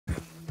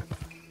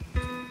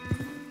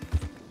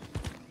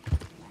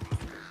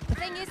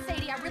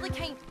Sadie, I really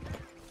can't.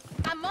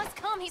 I must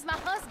come. He's my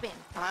husband.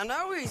 I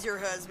know he's your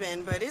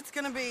husband, but it's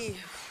gonna be...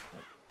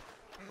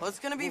 Well, it's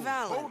gonna be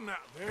violent. Hold now.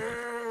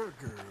 There,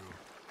 girl.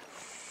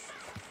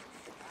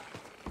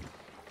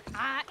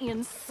 I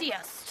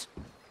insist.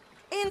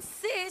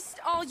 Insist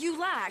all you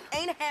like.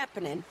 Ain't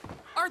happening.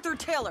 Arthur,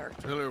 tell her.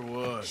 Tell her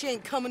what? She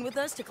ain't coming with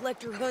us to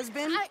collect her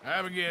husband.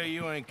 Abigail,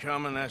 you ain't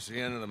coming. That's the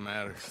end of the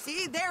matter.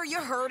 See, there you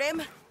heard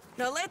him.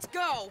 Now let's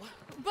go.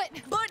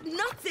 But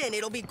nothing.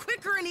 It'll be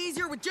quicker and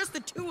easier with just the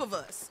two of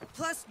us.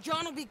 Plus,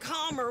 John will be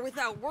calmer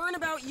without worrying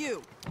about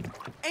you.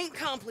 Ain't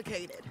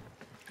complicated.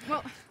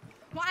 Well,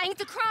 I ain't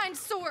the crying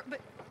sort,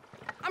 but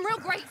I'm real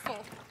grateful.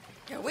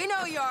 Yeah, we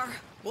know you are.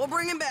 We'll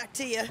bring him back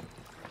to you.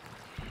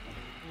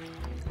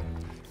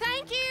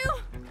 Thank you.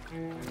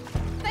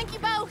 Thank you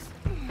both.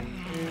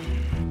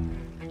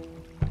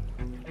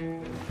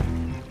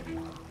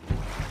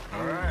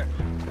 All right,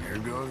 here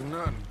goes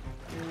nothing.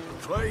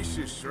 The place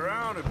is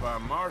surrounded by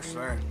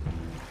marshland.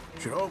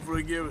 Should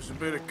hopefully give us a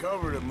bit of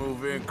cover to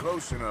move in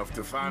close enough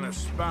to find a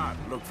spot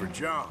and look for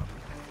John.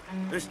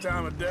 This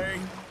time of day,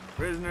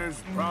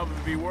 prisoners will probably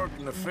be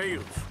working the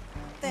fields.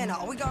 Then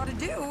all we gotta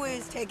do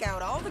is take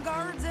out all the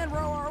guards and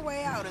row our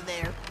way out of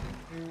there.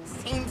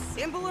 Seems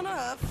simple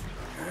enough.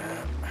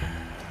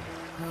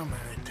 How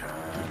many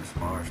times,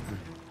 Marston?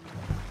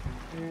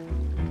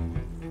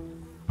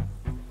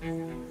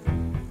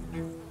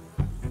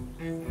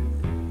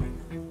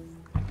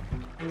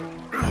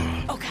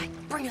 Okay,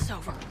 bring us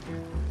over.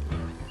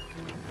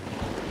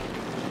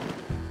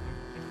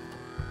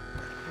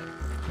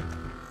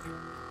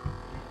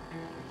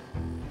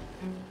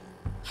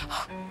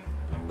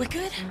 We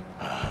good?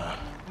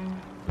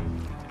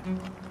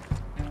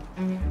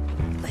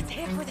 Let's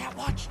head for that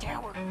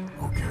watchtower.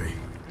 Okay.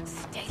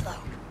 Stay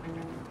low.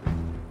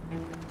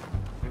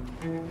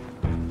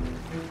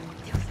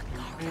 There's a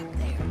guard up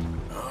there.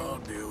 I'll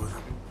deal with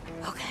him.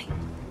 Okay,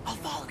 I'll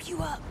follow you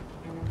up.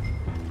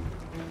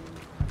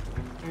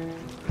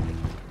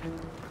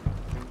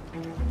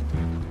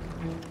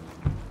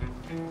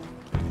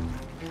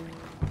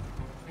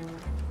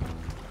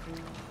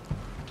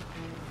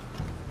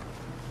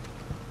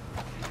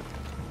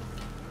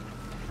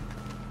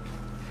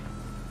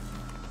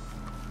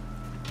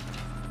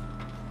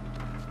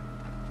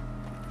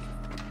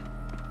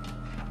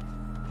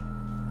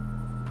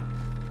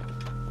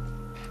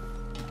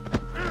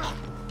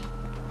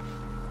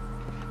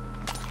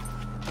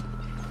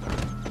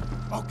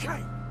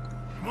 Okay,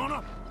 come on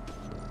up.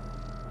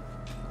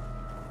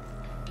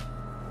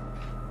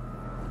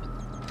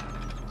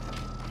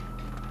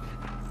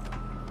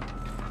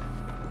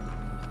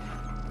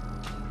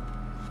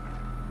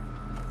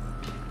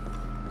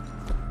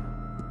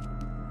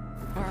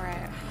 All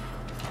right.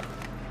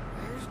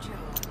 Where's John?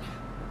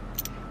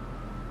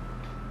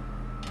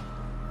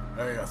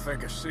 Hey, I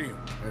think I see him.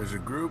 There's a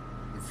group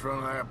in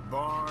front of that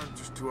barn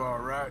just to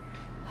our right.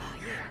 Oh,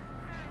 yeah.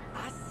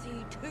 I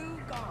see 2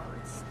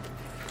 guards.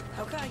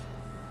 Okay,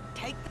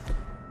 take the...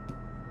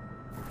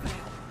 Now,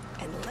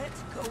 and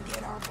let's go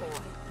get our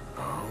boy.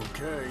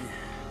 Okay.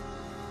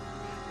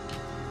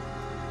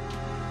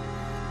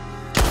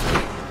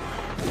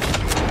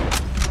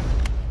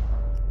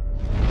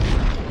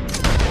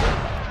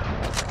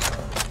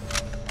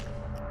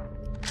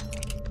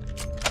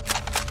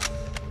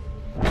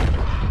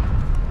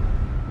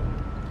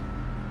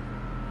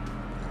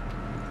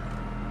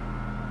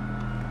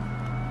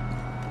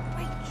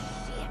 Wait,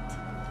 shit.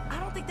 I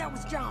don't think that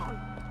was John.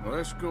 Well,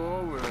 let's go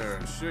over there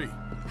and see.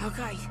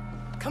 Okay,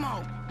 come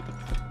on.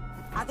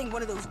 I think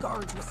one of those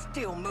guards was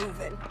still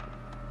moving.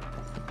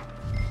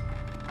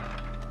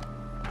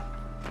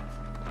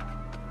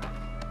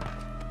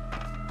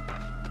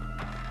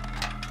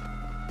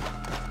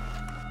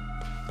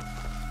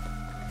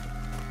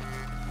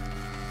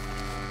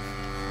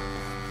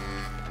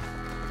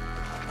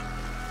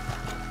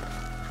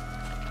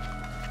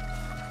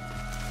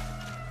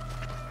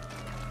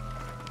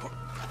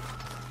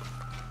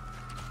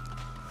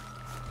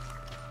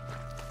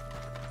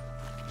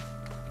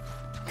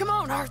 Come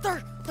on,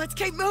 Arthur. Let's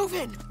keep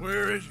moving.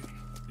 Where is he?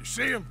 You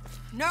see him?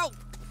 No.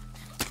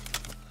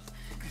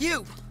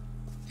 You.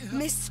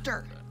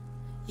 Mister.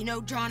 You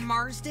know John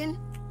Marston?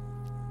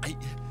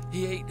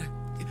 He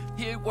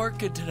ain't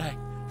working today.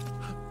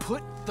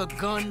 Put the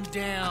gun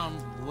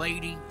down,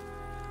 lady.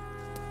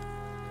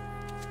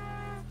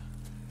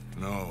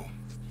 No.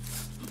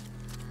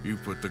 You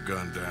put the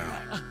gun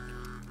down.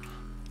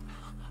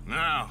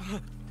 Now.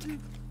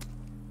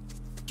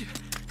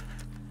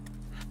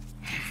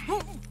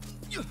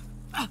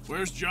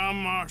 Where's John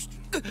Marston?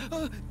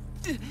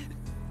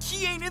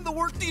 He ain't in the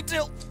work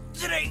detail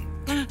today.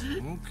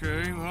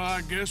 Okay, well,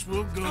 I guess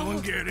we'll go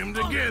and get him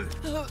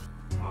together.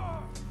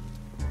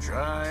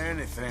 Try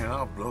anything,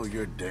 I'll blow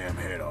your damn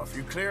head off.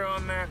 You clear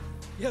on that?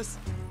 Yes,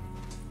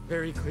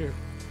 very clear.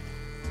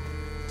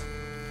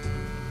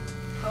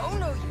 Oh,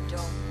 no, you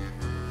don't.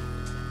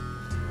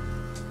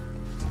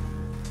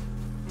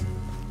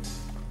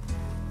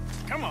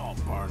 Come on,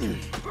 partner.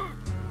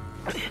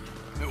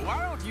 Now,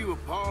 why don't you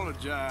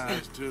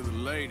apologize to the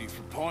lady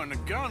for pointing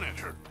a gun at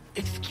her?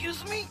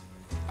 Excuse me?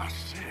 I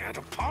said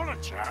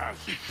apologize.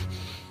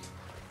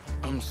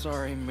 I'm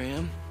sorry,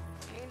 ma'am.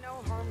 Ain't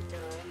no harm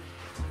done.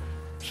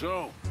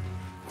 So,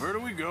 where do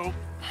we go?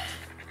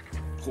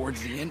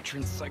 Towards the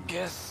entrance, I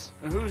guess.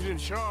 And who's in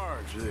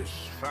charge of this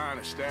fine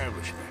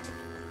establishment?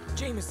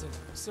 Jameson,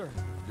 sir.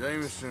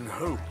 Jameson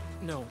who?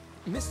 No,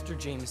 Mr.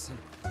 Jameson.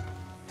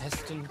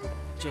 Heston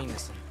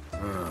Jameson.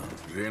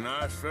 Is he a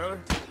nice fella?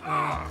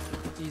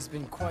 He's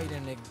been quite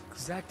an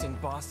exacting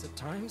boss at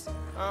times.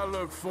 I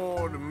look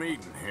forward to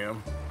meeting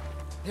him.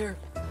 They're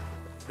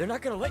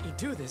not gonna let you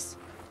do this.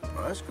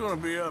 Well, that's gonna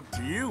be up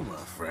to you, my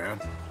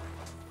friend.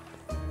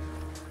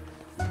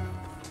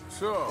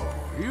 So,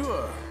 you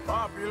a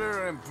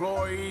popular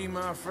employee,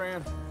 my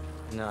friend?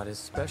 Not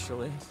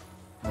especially.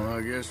 Well,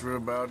 I guess we're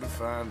about to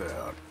find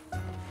out.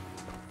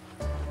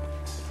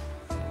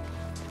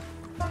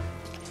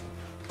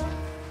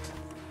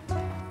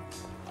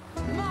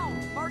 Come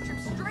on, march him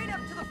straight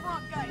up to the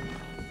front gate.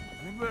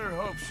 You better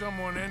hope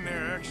someone in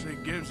there actually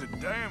gives a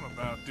damn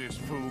about this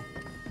fool.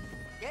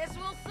 Guess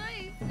we'll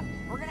see.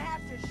 We're gonna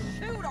have to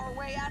shoot our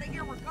way out of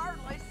here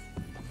regardless.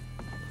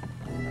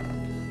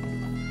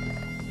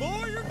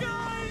 For your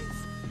guys!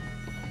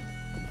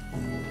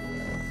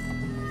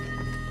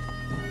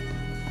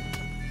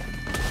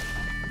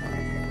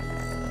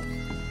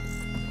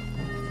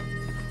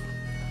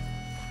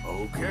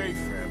 Okay,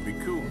 fam, be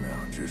cool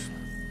now. Just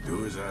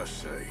do as I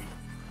say.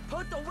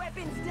 Put the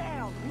weapons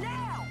down,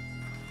 now!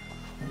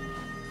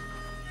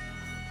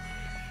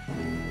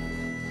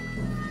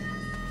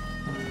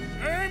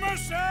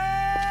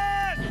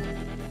 Jameson!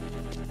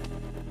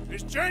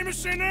 Is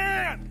Jameson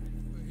in?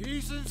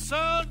 He's in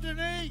Saint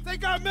Denis. They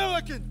got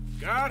Milliken.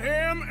 Got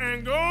him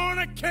and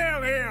gonna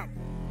kill him.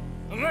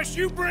 Unless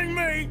you bring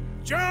me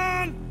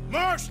John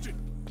Marston.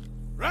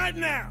 Right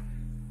now.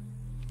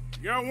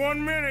 You got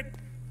 1 minute.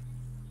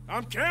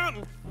 I'm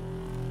counting.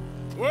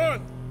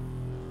 1,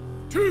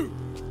 2,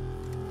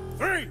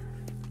 3.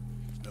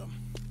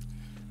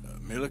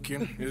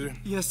 Milliken, is it?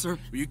 Yes, sir.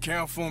 Will you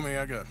count for me?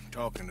 I got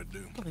talking to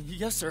do.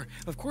 Yes, sir.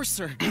 Of course,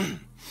 sir.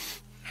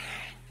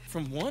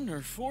 From 1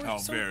 or 4, Oh,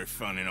 sir? very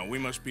funny. No, we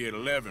must be at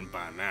 11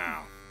 by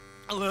now.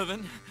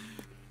 11,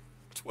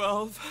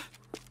 12,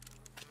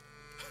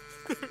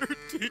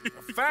 13,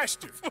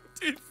 Faster.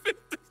 14,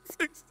 15,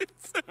 16,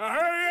 17, Now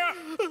hurry up.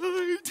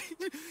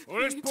 18. Well,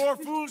 this poor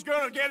fool's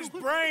gonna get his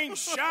brains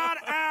shot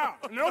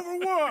out. And over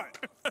what?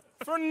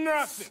 For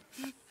nothing.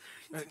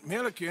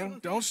 Milliken,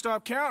 don't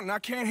stop counting. I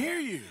can't hear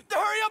you.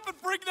 Hurry up and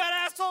bring that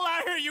asshole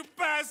out here, you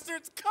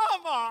bastards!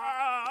 Come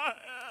on!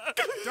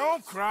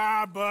 Don't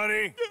cry,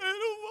 buddy. I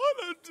don't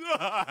want to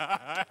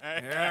die.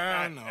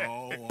 Yeah, I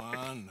know.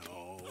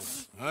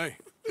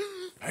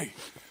 Hey,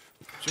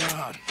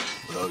 John.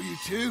 Hello, you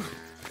two.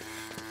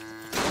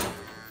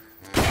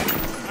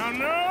 Now,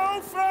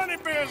 no funny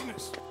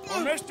business.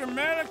 Well, Mr.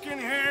 Milliken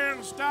here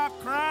will stop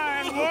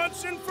crying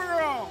once and for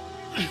all.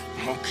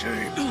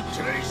 Okay,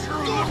 today's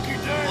your lucky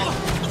day.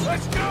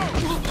 Let's go!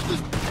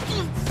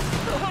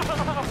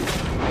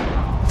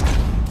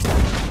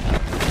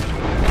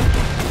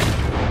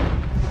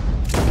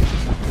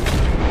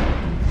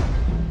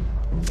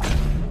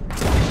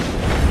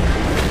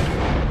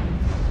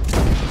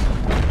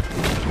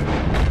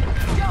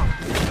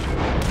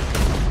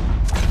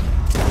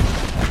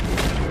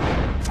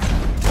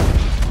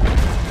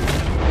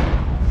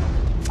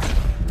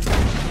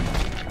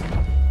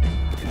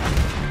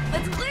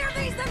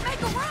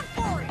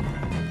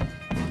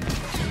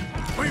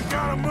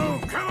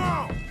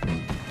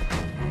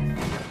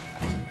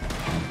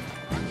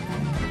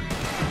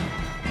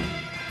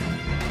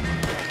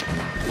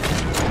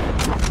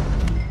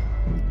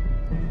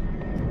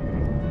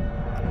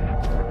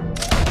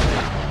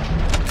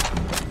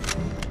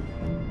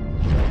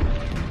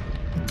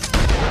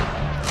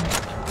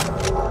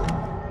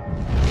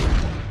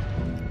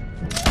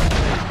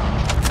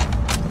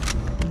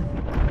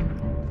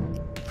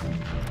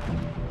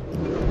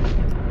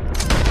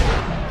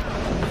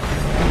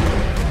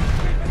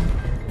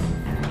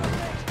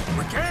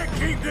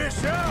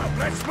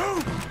 Let's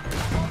move!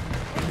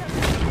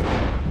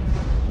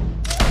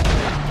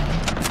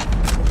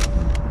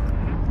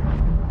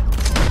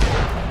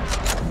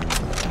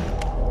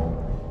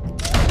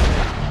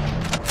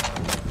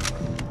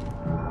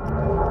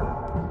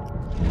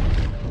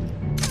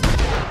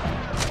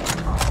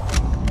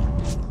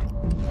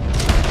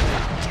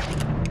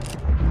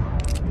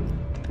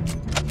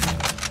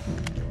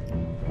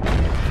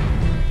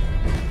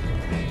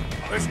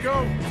 Let's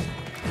go!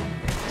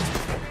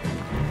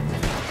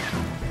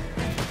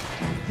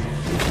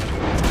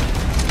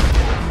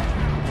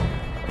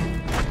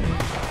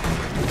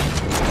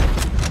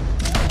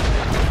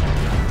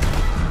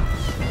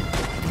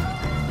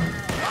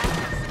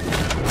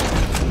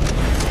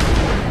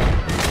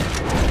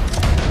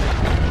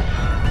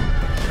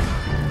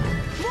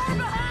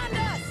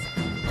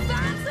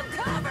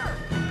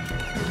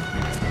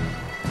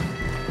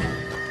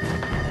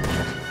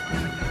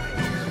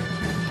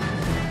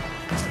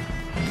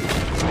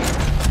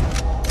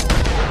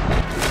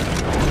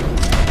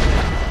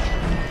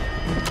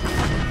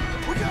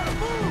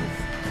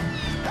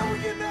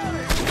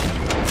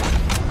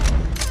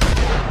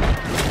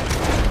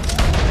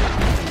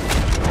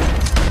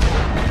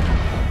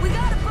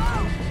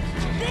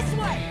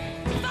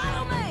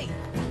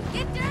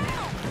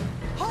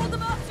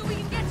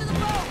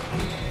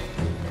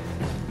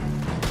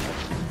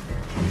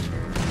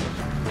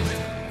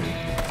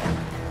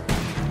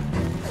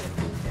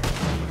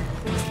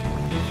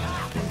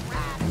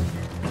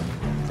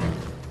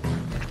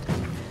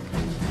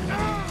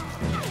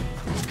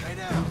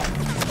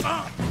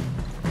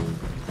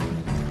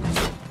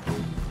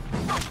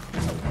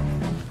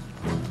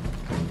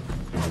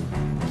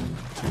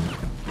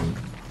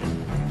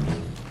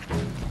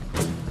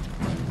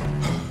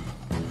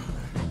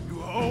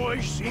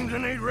 seem to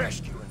need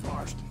rescuing,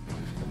 Marston.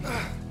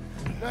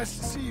 Nice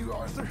to see you,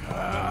 Arthur.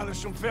 There's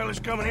some fellas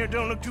coming here.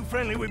 Don't look too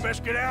friendly. We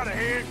best get out of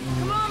here.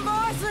 Come on,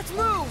 boys, let's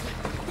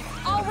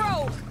move. I'll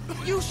roll.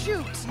 You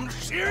shoot.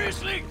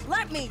 Seriously?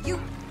 Let me.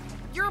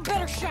 You're a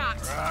better shot.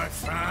 All right,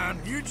 fine.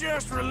 You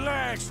just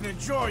relax and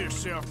enjoy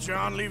yourself,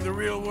 John. Leave the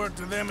real work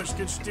to them as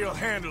can still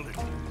handle it.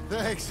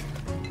 Thanks.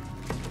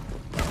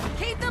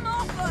 Keep them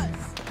off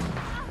us.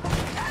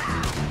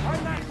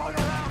 Turn that boat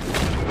around.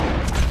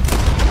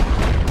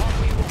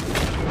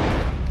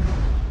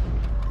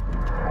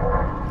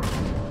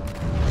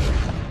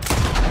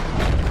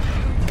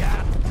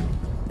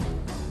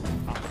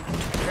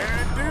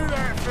 Can't do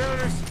that,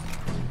 fellas.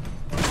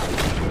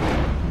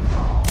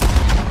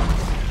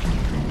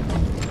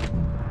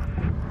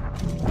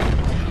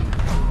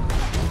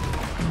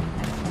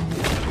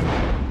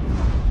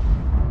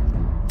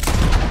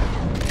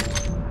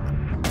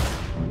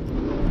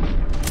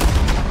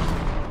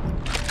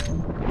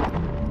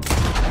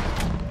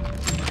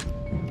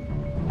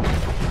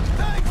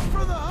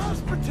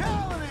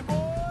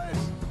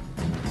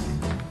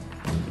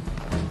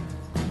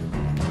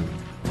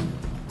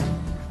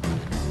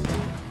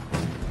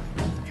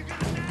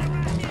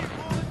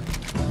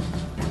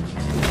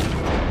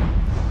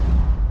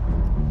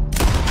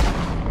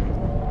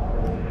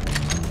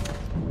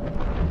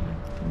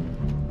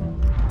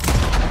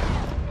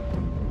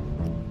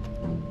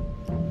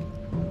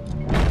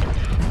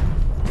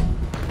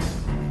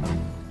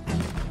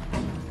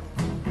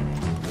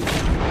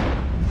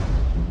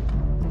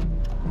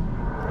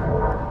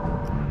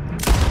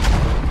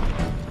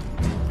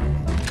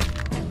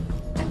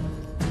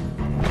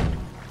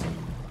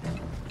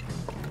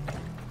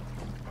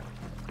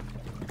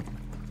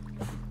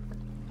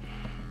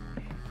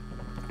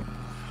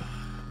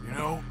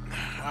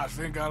 I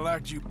think I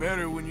liked you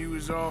better when you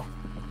was all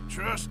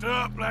trussed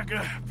up like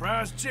a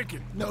prize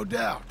chicken. No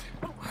doubt.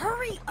 Oh,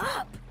 hurry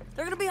up!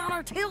 They're gonna be on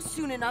our tails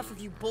soon enough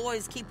if you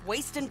boys keep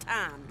wasting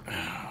time.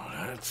 Oh,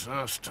 that's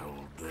us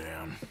told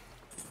them.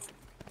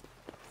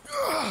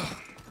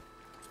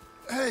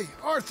 Hey,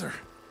 Arthur.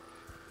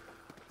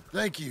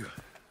 Thank you.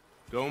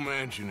 Don't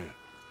mention it.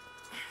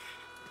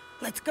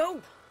 Let's go.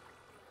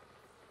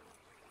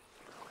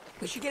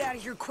 We should get out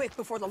of here quick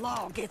before the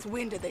law gets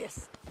wind of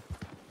this.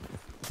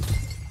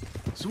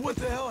 So what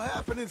the hell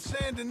happened in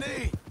Saint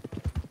Denis?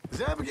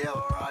 Is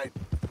Abigail all right?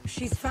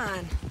 She's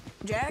fine.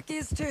 Jack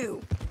is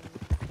too.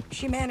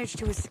 She managed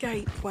to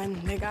escape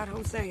when they got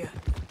Hosea.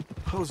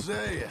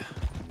 Hosea.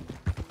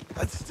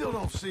 That still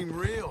don't seem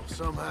real,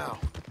 somehow.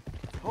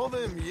 All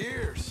them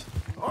years.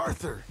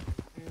 Arthur.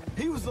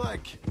 He was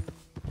like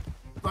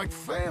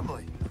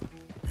family.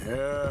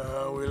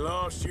 Yeah, we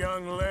lost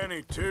young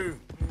Lenny, too.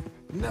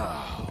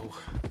 No.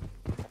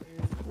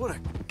 What a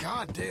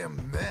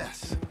goddamn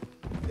mess.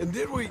 And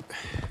did we...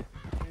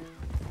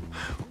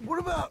 What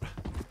about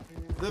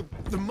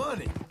the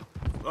money?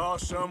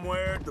 Lost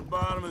somewhere at the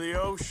bottom of the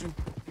ocean.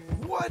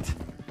 What?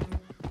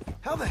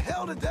 How the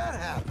hell did that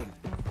happen?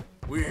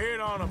 We hit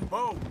on a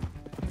boat.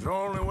 It was the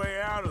only way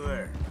out of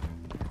there.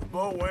 The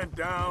boat went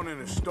down in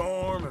a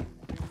storm, and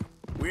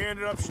we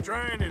ended up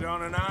stranded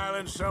on an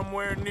island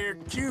somewhere near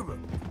Cuba.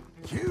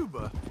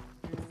 Cuba?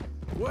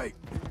 Wait,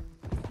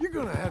 you're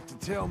gonna have to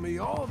tell me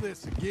all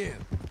this again.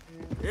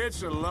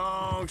 It's a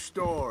long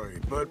story,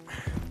 but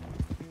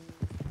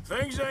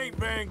things ain't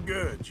been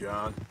good,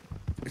 John.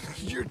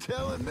 You're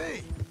telling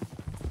me?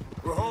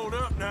 We're holed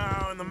up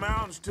now in the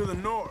mountains to the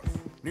north,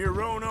 near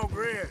Roanoke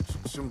Ridge,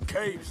 some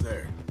caves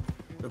there.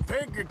 The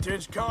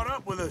Pinkertons caught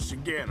up with us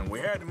again, and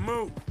we had to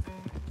move.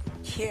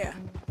 Yeah,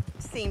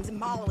 seems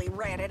Molly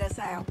ratted us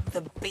out,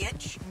 the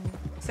bitch.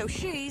 So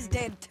she's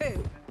dead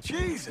too.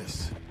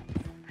 Jesus.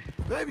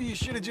 Maybe you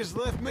should have just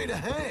left me to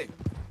hang.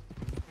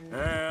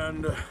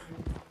 And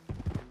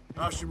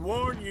I should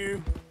warn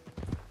you,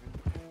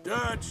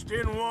 Dutch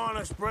didn't want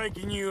us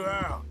breaking you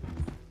out.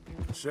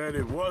 Said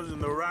it wasn't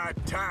the right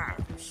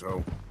time,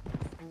 so...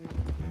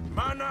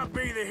 Might not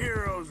be the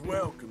hero's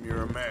welcome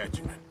you're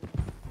imagining.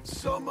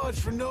 So much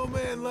for no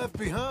man left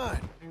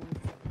behind.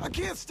 I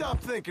can't stop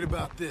thinking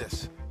about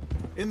this.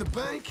 In the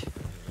bank,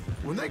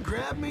 when they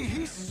grabbed me,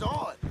 he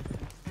saw it.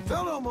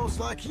 Felt almost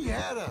like he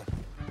had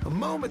a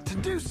moment to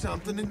do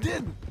something and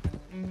didn't.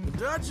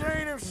 Dutch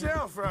ain't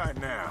himself right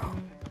now.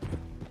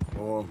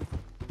 Or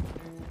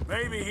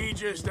maybe he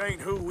just ain't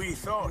who we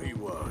thought he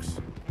was.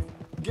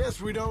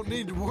 Guess we don't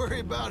need to worry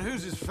about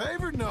who's his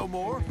favorite no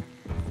more.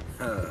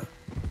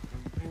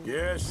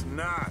 Guess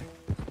not.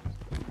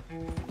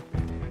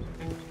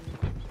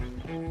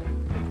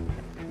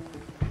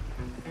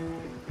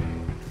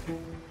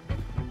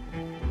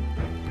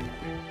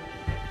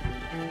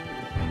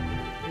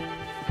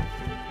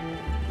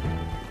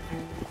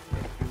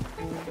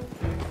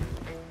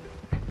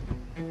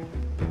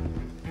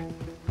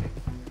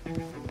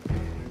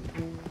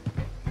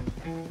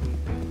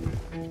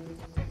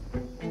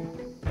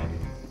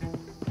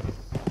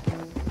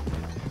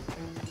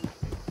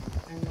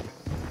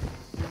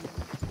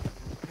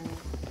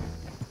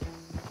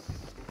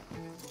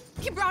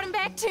 You brought him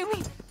back to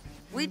me.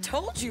 We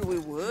told you we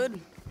would.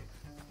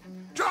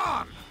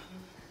 John!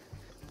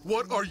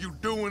 What are you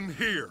doing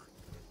here?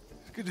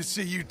 It's good to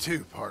see you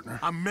too, partner.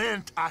 I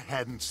meant I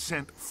hadn't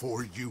sent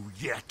for you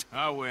yet.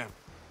 I win.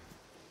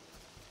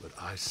 But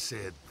I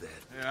said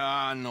that. Yeah,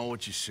 I know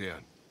what you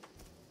said.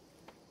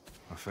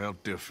 I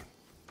felt different.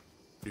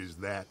 Is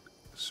that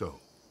so?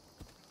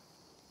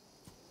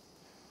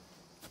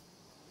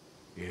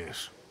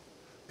 Yes.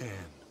 And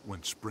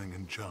when Spring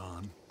and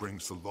John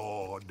brings the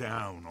law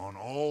down on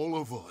all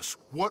of us,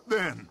 what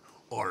then,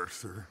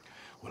 Arthur?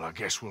 Well, I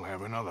guess we'll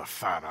have another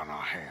fight on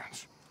our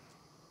hands.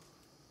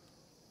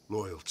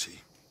 Loyalty,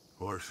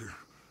 Arthur,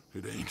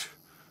 it ain't.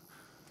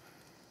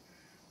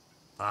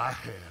 I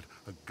had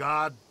a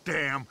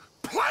goddamn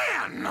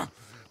plan!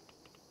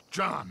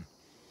 John,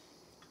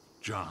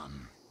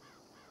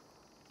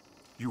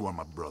 you are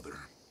my brother.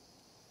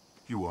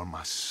 You are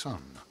my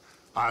son.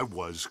 I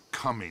was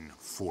coming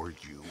for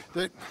you.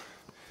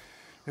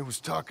 They was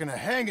talking of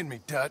hanging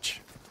me,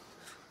 Dutch.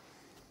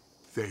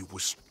 They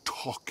was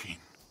talking.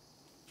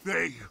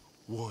 They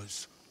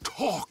was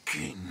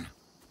talking.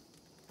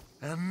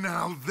 And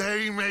now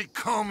they may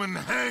come and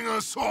hang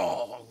us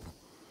all.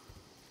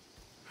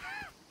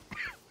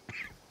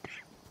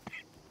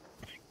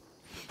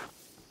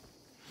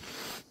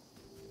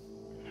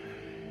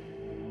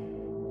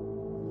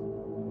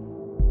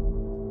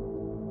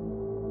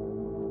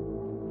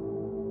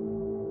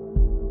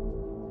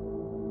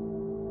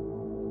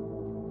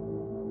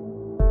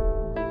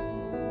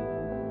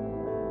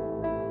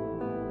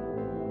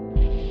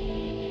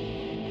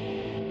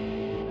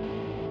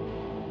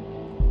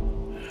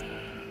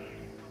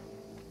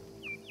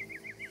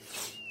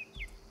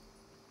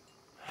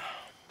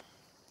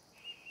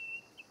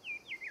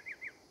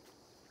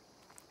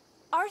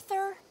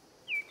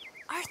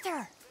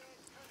 Arthur!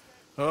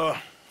 Oh,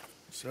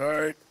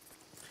 sorry.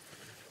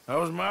 I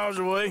was miles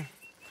away,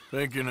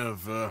 thinking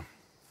of, I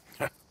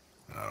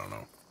don't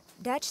know.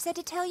 Dutch said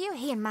to tell you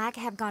he and Mike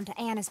have gone to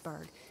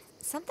Annisburg.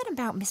 Something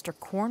about Mr.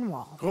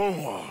 Cornwall.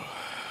 Cornwall.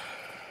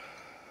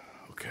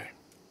 Okay.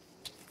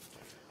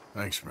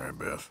 Thanks, Mary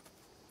Beth.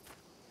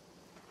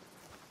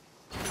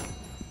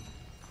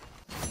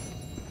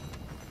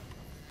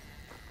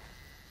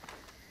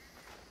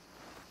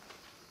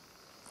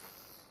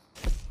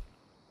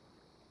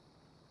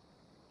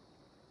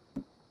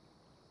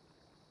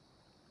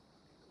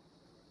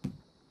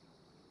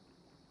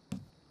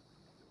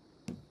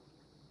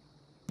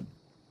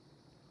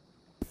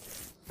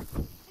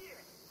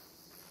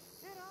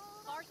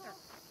 Arthur.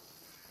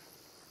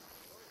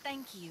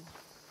 Thank you.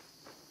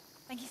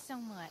 Thank you so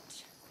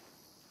much.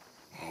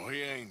 Oh,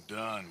 he ain't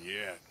done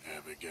yet,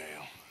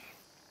 Abigail.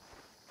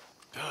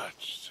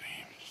 Dutch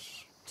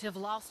seems... To have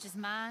lost his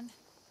mind?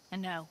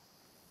 And no.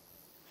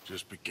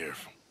 Just be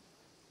careful.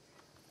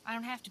 I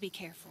don't have to be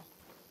careful.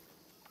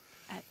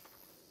 I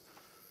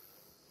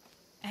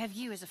have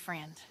you as a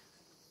friend.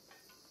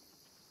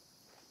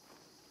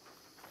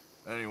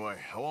 Anyway,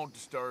 I won't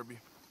disturb you.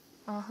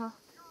 Uh-huh.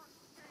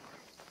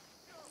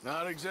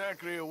 Not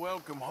exactly a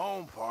welcome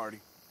home party.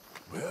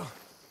 Well,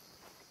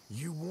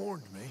 you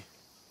warned me.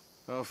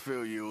 I'll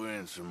fill you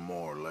in some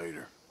more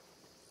later.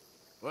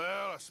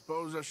 Well, I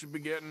suppose I should be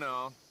getting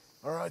on.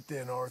 All right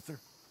then, Arthur.